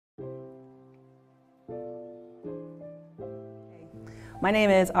My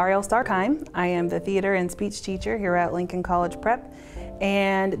name is Auriel Keim. I am the theater and speech teacher here at Lincoln College Prep.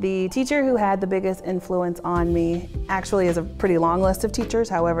 And the teacher who had the biggest influence on me actually is a pretty long list of teachers.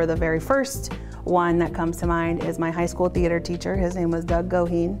 However, the very first one that comes to mind is my high school theater teacher. His name was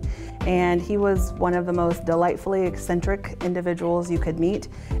Keim, and he was one of the most delightfully eccentric individuals you could meet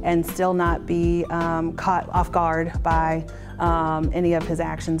and still not be caught off guard by any of his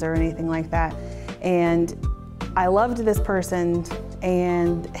actions or anything like that. And I loved this person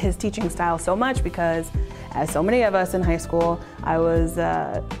and his teaching style so much because, as so many of us in high school, I was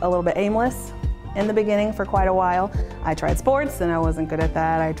a little bit aimless in the beginning for quite a while. I tried sports and I wasn't good at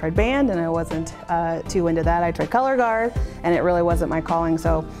that. I tried band and I wasn't too into that. I tried color guard and it really wasn't my calling.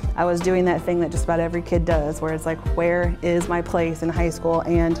 So I was doing that thing that just about every kid does, where it's like, where is my place in high school?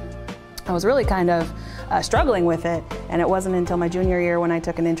 And I was really kind of struggling with it. And it wasn't until my junior year when I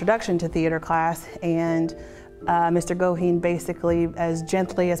took an introduction to theater class, and Mr. Keim basically, as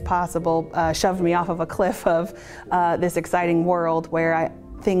gently as possible, shoved me off of a cliff of this exciting world where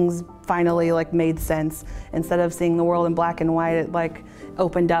things finally made sense. Instead of seeing the world in black and white, it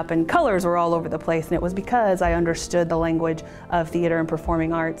opened up and colors were all over the place. And it was because I understood the language of theater and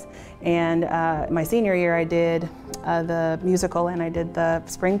performing arts. And my senior year, I did the musical and I did the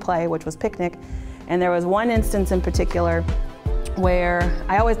spring play, which was Picnic. And there was one instance in particular where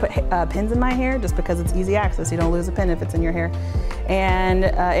I always put pins in my hair just because it's easy access. You don't lose a pin if it's in your hair. And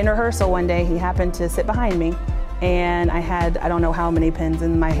in rehearsal one day, he happened to sit behind me, and I had, I don't know how many pins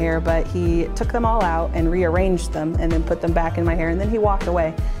in my hair, but he took them all out and rearranged them and then put them back in my hair, and then he walked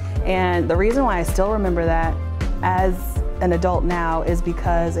away. And the reason why I still remember that as an adult now is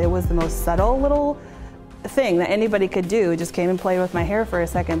because it was the most subtle little thing that anybody could do. Just came and played with my hair for a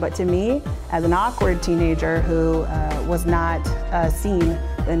second, but to me, as an awkward teenager who was not seen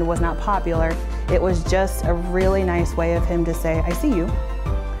and was not popular, it was just a really nice way of him to say, I see you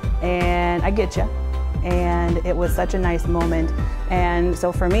and I get you. And it was such a nice moment. And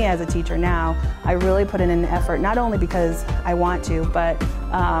so for me as a teacher now, I really put in an effort, not only because I want to, but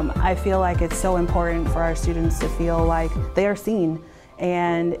I feel like it's so important for our students to feel like they are seen.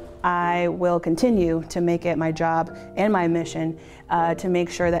 And I will continue to make it my job and my mission to make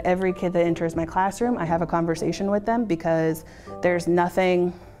sure that every kid that enters my classroom, I have a conversation with them, because there's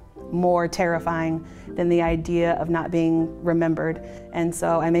nothing more terrifying than the idea of not being remembered. And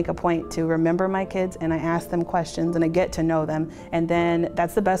so I make a point to remember my kids, and I ask them questions and I get to know them. And then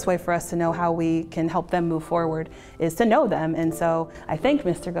that's the best way for us to know how we can help them move forward, is to know them. And so I thank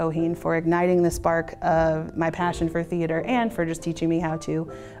Mr. Keim for igniting the spark of my passion for theater and for just teaching me how to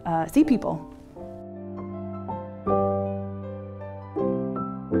see people.